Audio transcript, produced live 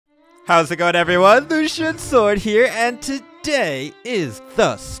How's it going, everyone? Lucian Sword here, and today is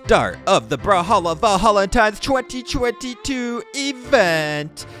the start of the Brawlhalla Valentines 2022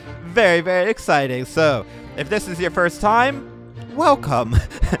 event. Very, very exciting. So, if this is your first time, welcome.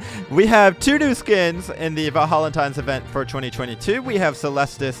 We have two new skins in the Valhallentines event for 2022. We have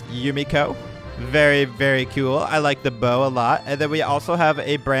Celestis Yumiko. Very, very cool. I like the bow a lot. And then we also have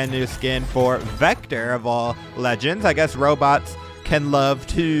a brand new skin for Vector of all legends. I guess robots can love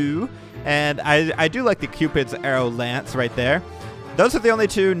too. And I do like the Cupid's arrow lance right there. Those are the only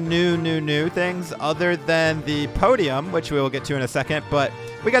two new things other than the podium, which we will get to in a second. But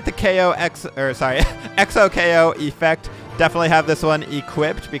we got the EXO KO effect. Definitely have this one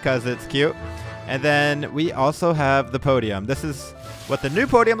equipped because it's cute. And then we also have the podium. This is what the new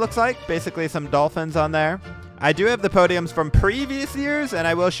podium looks like. Basically some dolphins on there. I do have the podiums from previous years, and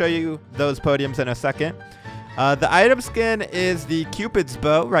I will show you those podiums in a second. The item skin is the Cupid's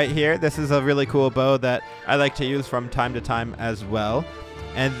bow right here. This is a really cool bow that I like to use from time to time as well.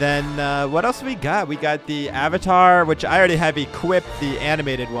 And then what else we got? We got the avatar, which I already have equipped, the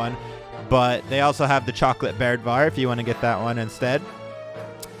animated one. But they also have the chocolate Bardvar if you want to get that one instead.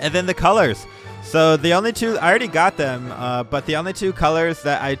 And then the colors. So the only two, I already got them, but the only two colors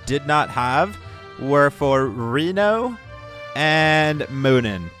that I did not have were for Reno and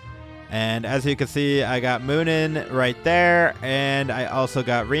Moonin. And as you can see, I got Moonin right there, and I also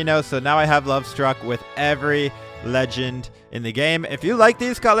got Reno. So now I have Love Struck with every legend in the game. If you like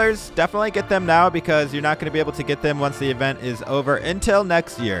these colors, definitely get them now because you're not going to be able to get them once the event is over until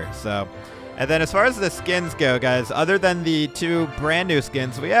next year. So, and then as far as the skins go, guys, other than the two brand new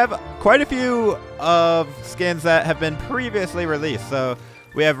skins, we have quite a few of skins that have been previously released. So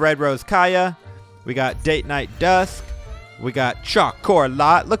we have Red Rose Kaya, we got Date Night Dusk, we got Chalk Core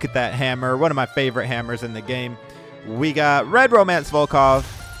Lot. Look at that hammer, one of my favorite hammers in the game. We got Red Romance Volkov,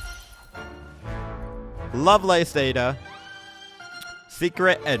 Lovelace Ada,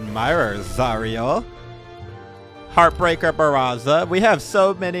 Secret Admirer Zariel, Heartbreaker Barraza. We have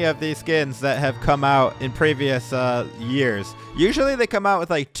so many of these skins that have come out in previous years. Usually they come out with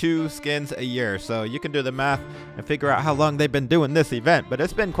like 2 skins a year, so you can do the math and figure out how long they've been doing this event, but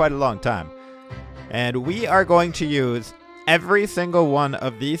it's been quite a long time. And we are going to use every single one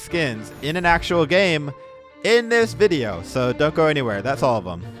of these skins in an actual game in this video, so don't go anywhere. That's all of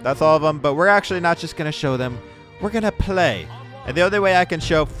them. That's all of them, but we're actually not just going to show them. We're going to play. And the only way I can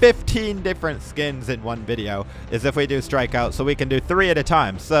show 15 different skins in one video is if we do strikeout, so we can do 3 at a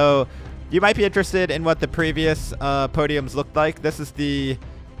time. So you might be interested in what the previous podiums looked like. This is the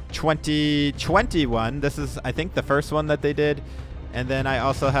 2021. This is, I think, the first one that they did. And then I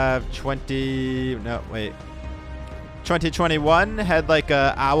also have 2021 had like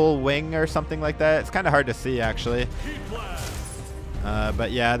a owl wing or something like that. It's kind of hard to see, actually.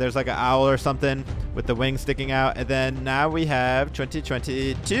 But yeah, there's like an owl or something with the wing sticking out. And then now we have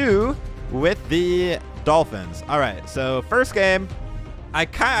 2022 with the dolphins. All right, so first game,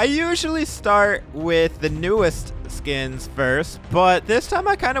 I usually start with the newest skins first, but this time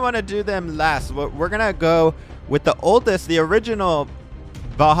I kind of want to do them last. We're gonna go with the oldest, the original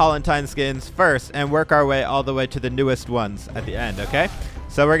Valhallentine skins first and work our way all the way to the newest ones at the end, okay?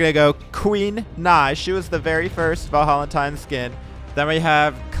 So we're gonna go Queen Nai. She was the very first Valhallentine skin. Then we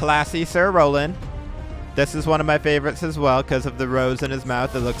have Classy Sir Roland. This is one of my favorites as well because of the rose in his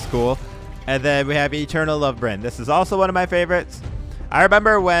mouth. It looks cool. And then we have Eternal Love Bryn. This is also one of my favorites. I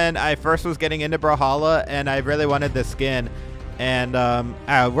remember when I first was getting into Brawlhalla and I really wanted this skin. And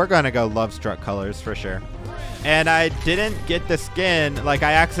we're going to go Love Struck colors for sure. And I didn't get the skin. Like,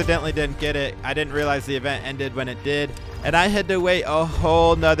 I accidentally didn't get it. I didn't realize the event ended when it did. And I had to wait a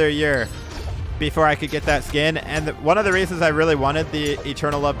whole nother year before I could get that skin. And one of the reasons I really wanted the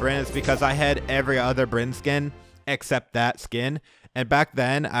Eternal Love Bryn is because I had every other Bryn skin except that skin. And back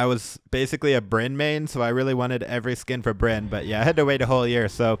then, I was basically a Bryn main, so I really wanted every skin for Bryn. But yeah, I had to wait a whole year.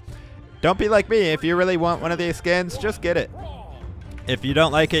 So don't be like me. If you really want one of these skins, just get it. If you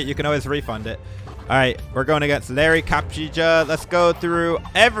don't like it, you can always refund it. All right, we're going against Larry Kapchija. Let's go through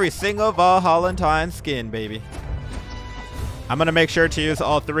every single Valhallentine skin, baby. I'm going to make sure to use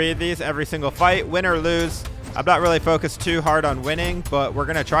all 3 of these every single fight, win or lose. I'm not really focused too hard on winning, but we're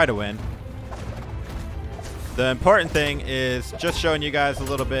going to try to win. The important thing is just showing you guys a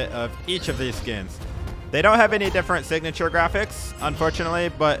little bit of each of these skins. They don't have any different signature graphics,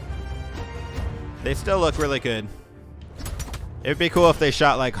 unfortunately, but they still look really good. It would be cool if they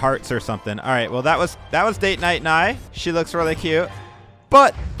shot like hearts or something. All right, well, that was Date Night Nai. She looks really cute,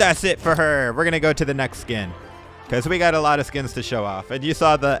 but that's it for her. We're going to go to the next skin because we got a lot of skins to show off. And you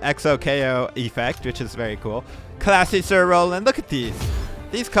saw the EXO KO effect, which is very cool. Classy Sir Roland. Look at these.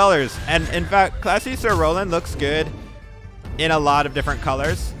 These colors, and in fact, Classy Sir Roland looks good in a lot of different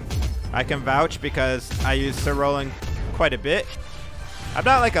colors. I can vouch because I use Sir Roland quite a bit. I'm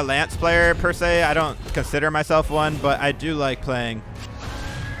not like a Lance player per se. I don't consider myself one, but I do like playing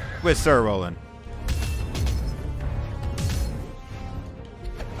with Sir Roland.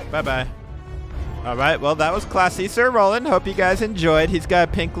 Bye-bye. All right, well, that was Classy Sir Roland. Hope you guys enjoyed. He's got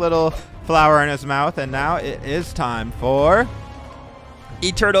a pink little flower in his mouth, and now it is time for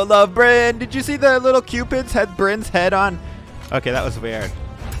Eternal Love Bryn. Did you see the little cupids had Bryn's head on? Okay, that was weird.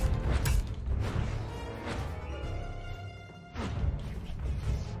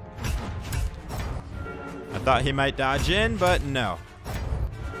 I thought he might dodge in, but no.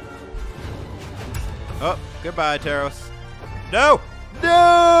 Oh, goodbye, Taros. No!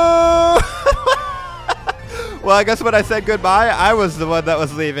 No! Well, I guess when I said goodbye, I was the one that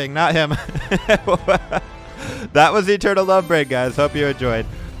was leaving, not him. That was Eternal Love Break, guys. Hope you enjoyed.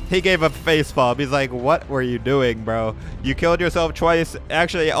 He gave a face palm. He's like, what were you doing, bro? You killed yourself twice.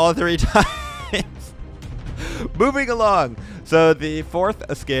 Actually, all 3 times. Moving along. So the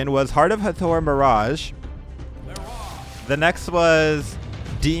 4th skin was Heart of Hathor Mirage. The next was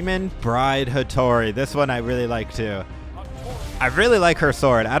Demon Bride Hattori. This one I really like too. I really like her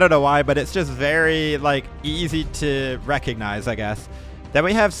sword. I don't know why, but it's just very like easy to recognize, I guess. Then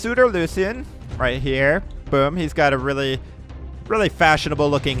we have Suitor Lucian right here. Boom. He's got a really fashionable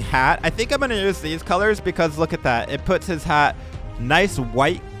looking hat. I think I'm going to use these colors because look at that. It puts his hat nice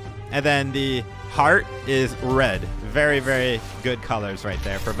white, and then the heart is red. Very good colors right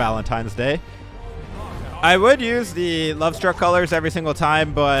there for Valentine's Day. I would use the Love Struck colors every single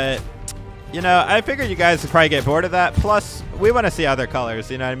time, but you know, I figured you guys would probably get bored of that. Plus, we want to see other colors,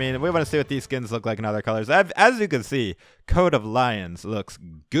 you know what I mean? We want to see what these skins look like in other colors. As you can see, Coat of Lions looks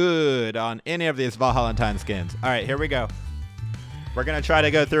good on any of these Valhallentines skins. All right, here we go. We're going to try to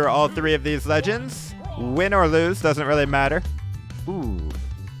go through all 3 of these legends. Win or lose, doesn't really matter. Ooh,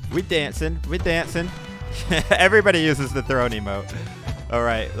 we dancing. Everybody uses the throne emote. All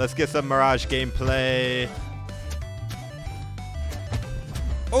right, let's get some Mirage gameplay.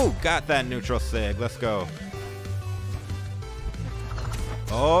 Oh, got that neutral sig. Let's go.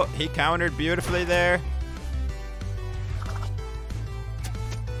 Oh, he countered beautifully there.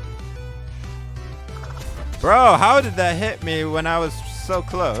 Bro, how did that hit me when I was so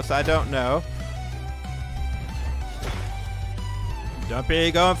close? I don't know.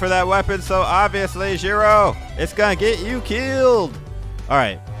 Dumpy going for that weapon so obviously, Jiro. It's gonna get you killed. All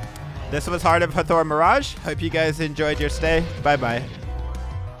right. This was Heart of Hathor Mirage. Hope you guys enjoyed your stay. Bye-bye.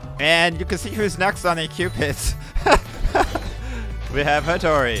 And you can see who's next on the Cupids. We have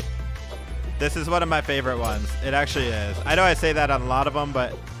Hattori. This is one of my favorite ones. It actually is. I know I say that on a lot of them,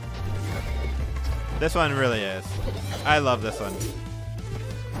 but this one really is. I love this one.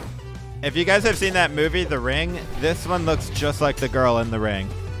 If you guys have seen that movie, The Ring, this one looks just like the girl in The Ring.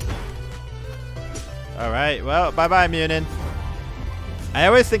 All right. Well, bye-bye, Munin. I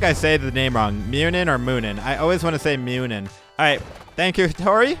always think I say the name wrong. Munin or Moonin. I always want to say Munin. All right. Thank you,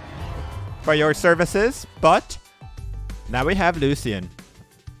 Hattori, for your services, but now we have Lucian.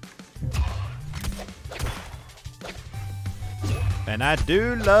 And I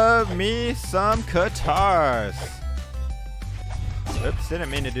do love me some Katars. Oops,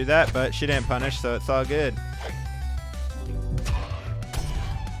 didn't mean to do that, but she didn't punish, so it's all good.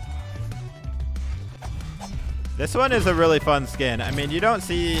 This one is a really fun skin. I mean, you don't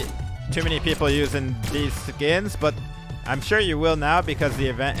see too many people using these skins, but I'm sure you will now because the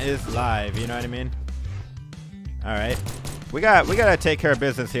event is live. You know what I mean? All right. We gotta take care of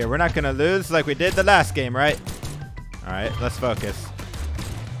business here. We're not gonna lose like we did the last game, right? All right, let's focus.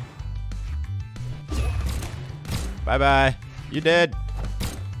 Bye-bye. You did.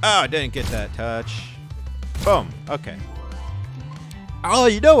 Oh, I didn't get that touch. Boom. Okay. Oh,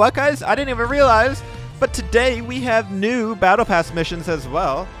 you know what, guys? I didn't even realize, but today we have new Battle Pass missions as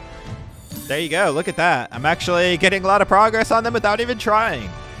well. There you go. Look at that. I'm actually getting a lot of progress on them without even trying.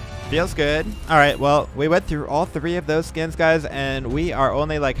 Feels good. All right. Well, we went through all 3 of those skins, guys, and we are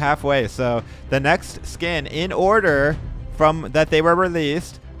only like halfway. So the next skin in order from that they were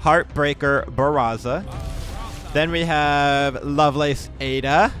released, Heartbreaker Barraza. Then we have Lovelace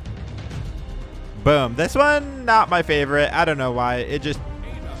Ada. Boom. This one, not my favorite. I don't know why. It just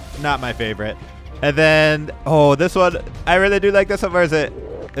not my favorite. And then, oh, this one, I really do like this one. Where is it?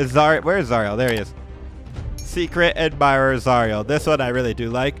 Where is Zariel? There he is. Secret Admirer Zariel. This one I really do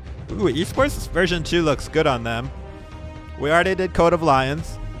like. Ooh, Esports version 2 looks good on them. We already did Coat of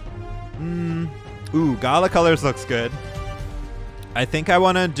Lions. Ooh, Gala Colors looks good. I think I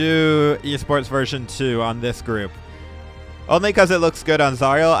want to do Esports version 2 on this group. Only because it looks good on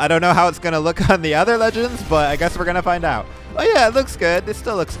Zariel. I don't know how it's going to look on the other legends, but I guess we're going to find out. Oh yeah, it looks good. It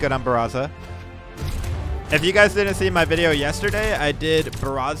still looks good on Barraza. If you guys didn't see my video yesterday, I did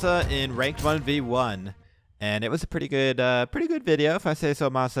Barraza in ranked 1v1. And it was a pretty good video, if I say so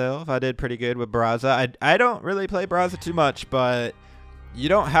myself. I did pretty good with Brawlhalla. I don't really play Brawlhalla too much, but you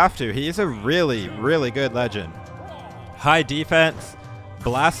don't have to. He's a really, really good legend. High defense,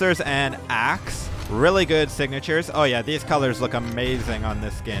 blasters, and axe. Really good signatures. Oh yeah, these colors look amazing on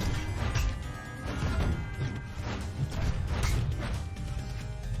this skin.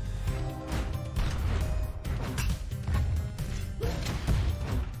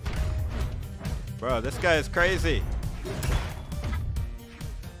 Bro, this guy is crazy.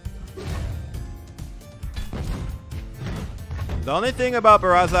 The only thing about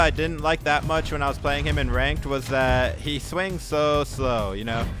Barraza I didn't like that much when I was playing him in ranked was that he swings so slow, you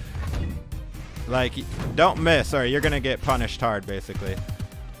know? Like, don't miss or you're gonna get punished hard, basically.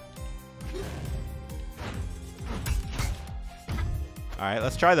 Alright,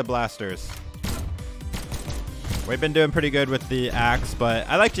 let's try the blasters. We've been doing pretty good with the axe, but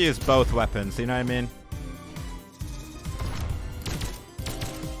I like to use both weapons, you know what I mean?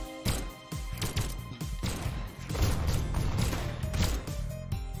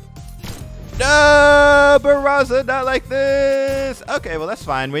 No, Barraza, not like this. Okay, well, that's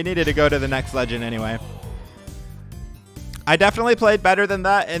fine. We needed to go to the next legend anyway. I definitely played better than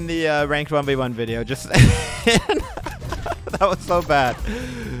that in the ranked 1v1 video. Just that was so bad.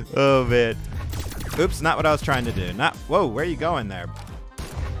 Oh, man. Oops, not what I was trying to do. Not. Whoa, where are you going there?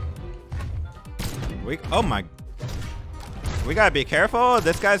 Oh my. We gotta be careful.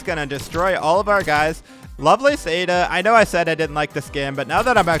 This guy's gonna destroy all of our guys. Lovelace Ada. I know I said I didn't like the skin, but now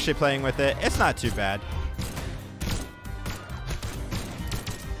that I'm actually playing with it, it's not too bad.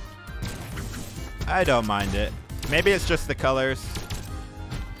 I don't mind it. Maybe it's just the colors.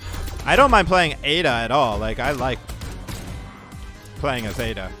 I don't mind playing Ada at all. Like, I like playing as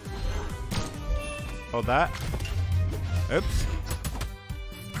Ada. Hold that. Oops.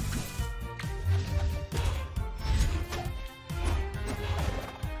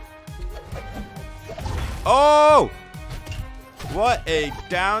 Oh! What a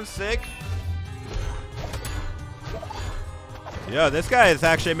down sick. Yo, this guy is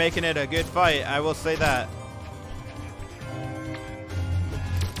actually making it a good fight. I will say that.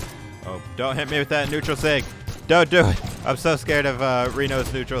 Oh, don't hit me with that neutral sig. Don't do it. I'm so scared of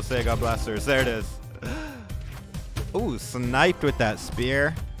Reno's neutral sig on blasters. There it is. Ooh, sniped with that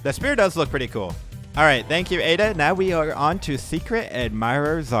spear. The spear does look pretty cool. All right, thank you, Ada. Now we are on to Secret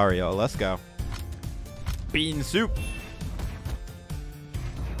Admirer Zariel. Let's go. Bean soup.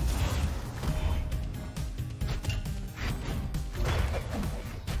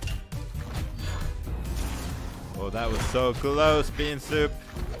 Oh, that was so close, bean soup.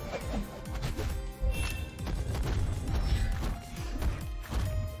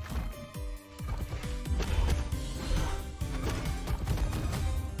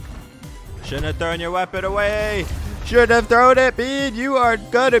 Shouldn't have thrown your weapon away. Should have thrown it, Bean. You are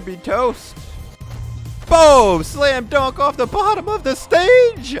gonna be toast. Boom! Slam dunk off the bottom of the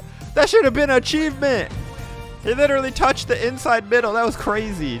stage. That should have been an achievement. He literally touched the inside middle. That was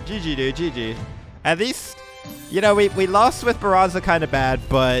crazy. GG, dude. GG. At least, you know, we lost with Barraza kind of bad,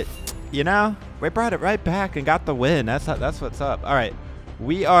 but, you know, we brought it right back and got the win. That's what's up. All right.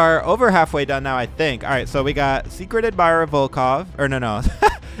 We are over halfway done now, I think. All right, so we got Secret Admirer Volkov. Or no.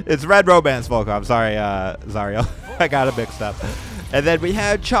 It's Red Romance Volkov. Sorry, Zariel. I got it mixed up. And then we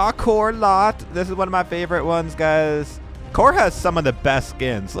have Chakor Lot. This is one of my favorite ones, guys. Core has some of the best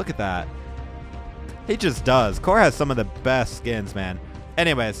skins. Look at that. He just does. Core has some of the best skins, man.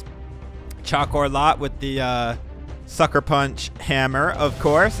 Anyways, Chakor Lot with the Sucker Punch hammer, of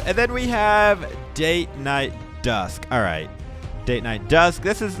course. And then we have Date Night Dusk. All right. Date Night Dusk.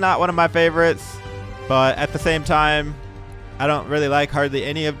 This is not one of my favorites, but at the same time, I don't really like hardly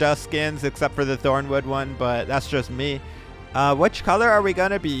any of Dusk skins except for the Thornwood one, but that's just me. Which color are we going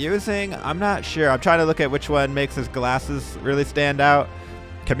to be using? I'm not sure. I'm trying to look at which one makes his glasses really stand out.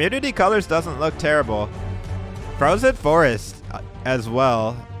 Community colors doesn't look terrible. Frozen Forest as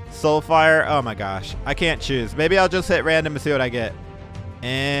well. Soulfire. Oh my gosh. I can't choose. Maybe I'll just hit random and see what I get.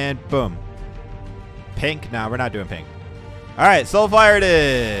 And boom. Pink? No, we're not doing pink. All right, Soulfire it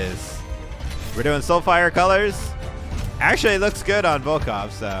is. We're doing Soulfire colors. Actually, it looks good on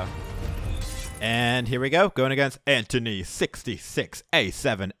Volkov, so. And here we go, going against Anthony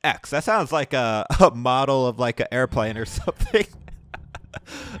 66A7X. That sounds like a model of like an airplane or something.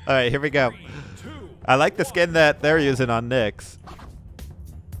 All right, here we go. I like the skin that they're using on Nyx.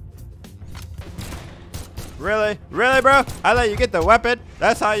 Really? Really, bro? I let you get the weapon?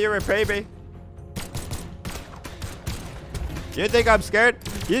 That's how you repay me? You think I'm scared?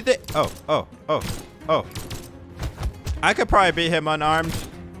 You think... Oh. I could probably beat him unarmed,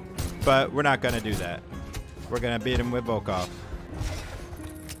 but we're not going to do that. We're going to beat him with Volkov.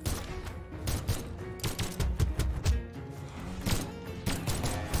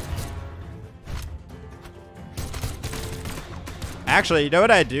 Actually, you know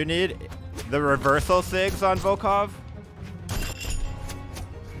what I do need? The reversal SIGs on Volkov.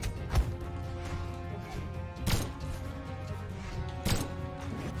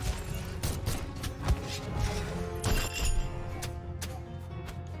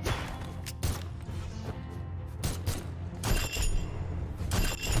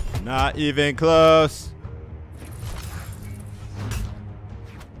 Not even close.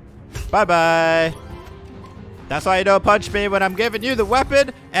 Bye-bye. That's why you don't punch me when I'm giving you the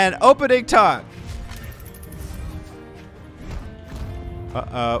weapon and opening talk.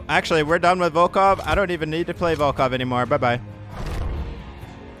 Uh-oh. Actually, we're done with Volkov. I don't even need to play Volkov anymore. Bye-bye.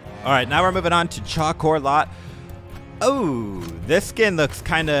 All right, now we're moving on to Chalkcore Lot. Oh, this skin looks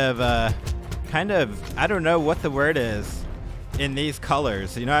kind of, I don't know what the word is in these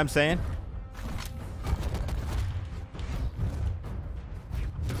colors. You know what I'm saying?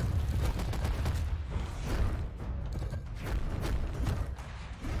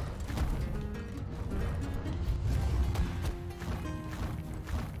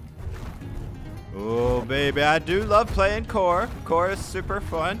 Oh, baby, I do love playing core. Core is super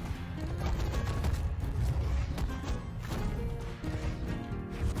fun.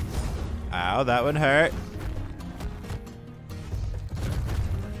 Ow, that one hurt.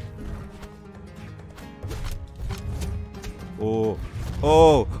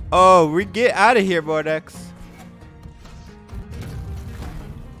 Oh, we get out of here, Vortex.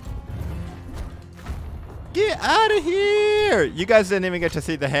 Get out of here! You guys didn't even get to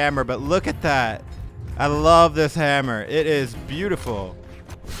see the hammer, but look at that. I love this hammer. It is beautiful.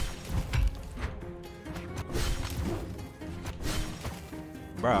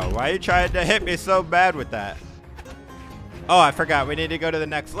 Bro, why are you trying to hit me so bad with that? Oh, I forgot. We need to go to the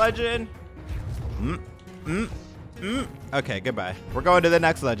next legend. Okay, goodbye. We're going to the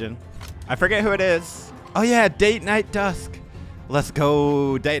next legend. I forget who it is. Oh, yeah, Date Night Dusk. Let's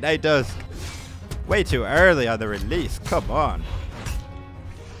go, Date Night Dusk. Way too early on the release. Come on.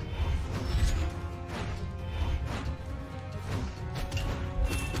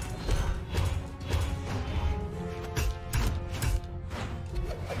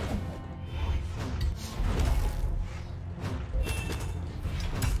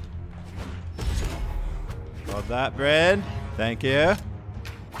 Love that, Brad. Thank you.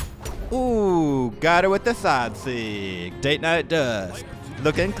 Ooh, got it with the side sig. Date Night Dusk.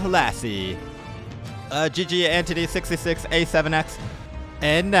 Looking classy. GG Anthony 66 A7X.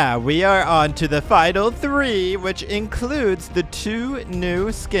 And now we are on to the final 3, which includes the 2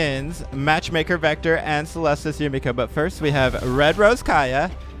 new skins, Matchmaker Vector and Celestis Yumiko. But first we have Red Rose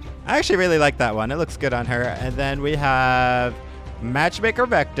Kaya. I actually really like that one. It looks good on her. And then we have Matchmaker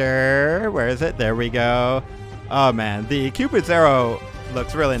Vector. Where is it? There we go. Oh man, the Cupid's arrow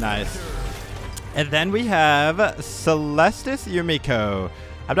looks really nice. And then we have Celestis Yumiko.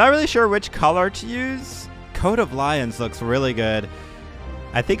 I'm not really sure which color to use. Coat of Lions looks really good.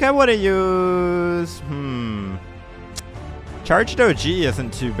 I think I want to use... Charged OG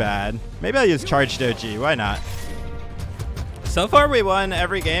isn't too bad. Maybe I'll use Charged OG. Why not? So far, we won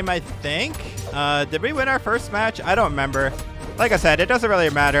every game, I think. Did we win our first match? I don't remember. Like I said, it doesn't really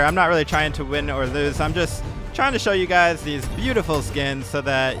matter. I'm not really trying to win or lose. I'm just trying to show you guys these beautiful skins so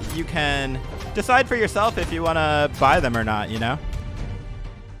that you can decide for yourself if you want to buy them or not, you know?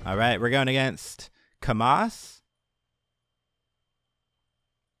 All right, we're going against Kamas.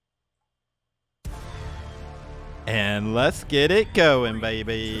 And let's get it going,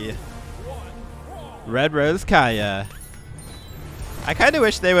 baby. Red Rose Kaya. I kind of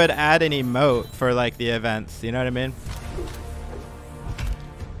wish they would add an emote for like the events, you know what I mean?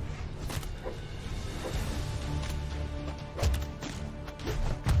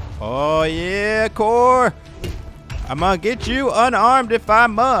 Oh yeah, Core. I'm gonna get you unarmed if I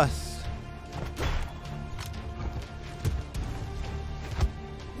must.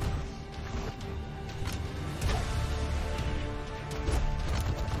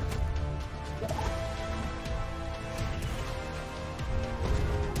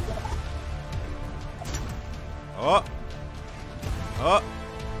 Oh. Oh.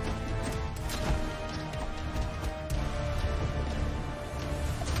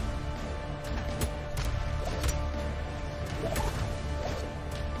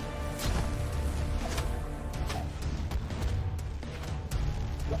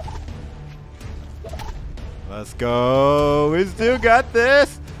 Let's go. We still got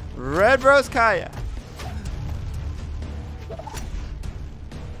this. Red Bros Kaya.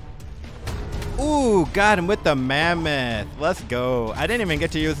 Ooh, got him with the mammoth. Let's go. I didn't even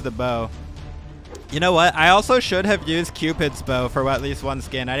get to use the bow. You know what? I also should have used Cupid's bow for at least one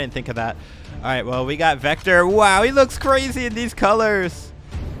skin. I didn't think of that. All right, well, we got Vector. Wow, he looks crazy in these colors.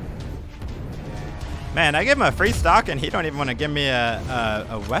 Man, I give him a free stock and he don't even want to give me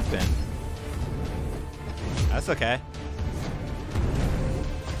a weapon. That's okay.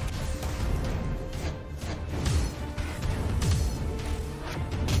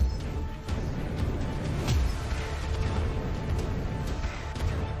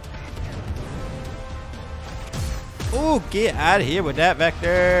 Ooh, get out of here with that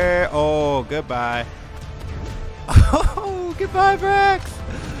Vector. Oh, goodbye. Oh, goodbye, Brax.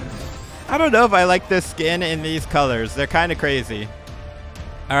 I don't know if I like this skin in these colors. They're kind of crazy.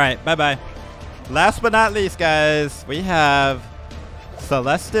 All right, bye-bye. Last but not least, guys, we have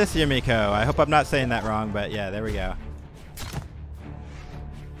Celestis Yumiko. I hope I'm not saying that wrong, but yeah, there we go.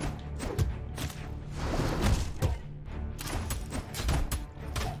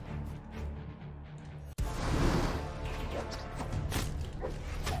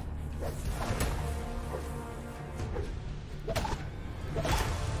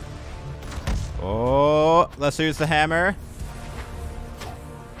 Oh, let's use the hammer.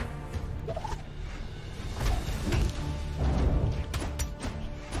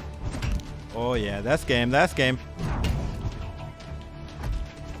 Oh yeah, that's game, that's game.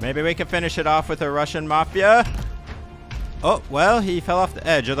 Maybe we can finish it off with a Russian Mafia. Oh, well, he fell off the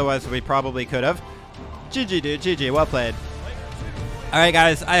edge, otherwise we probably could have. GG, dude, GG, well played. Alright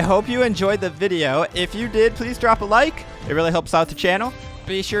guys, I hope you enjoyed the video. If you did, please drop a like. It really helps out the channel.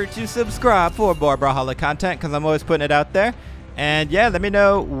 Be sure to subscribe for more Brawlhalla content because I'm always putting it out there. And yeah, let me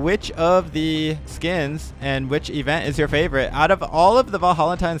know which of the skins and which event is your favorite. Out of all of the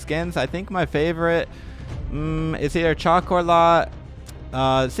Valhallentine skins, I think my favorite is either Chalk or Lot.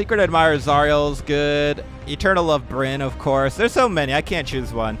 Secret Admirer Zariel's good. Eternal Love Bryn, of course. There's so many, I can't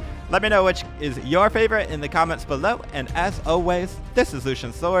choose one. Let me know which is your favorite in the comments below. And as always, this is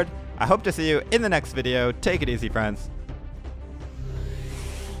Lucian Sword. I hope to see you in the next video. Take it easy, friends.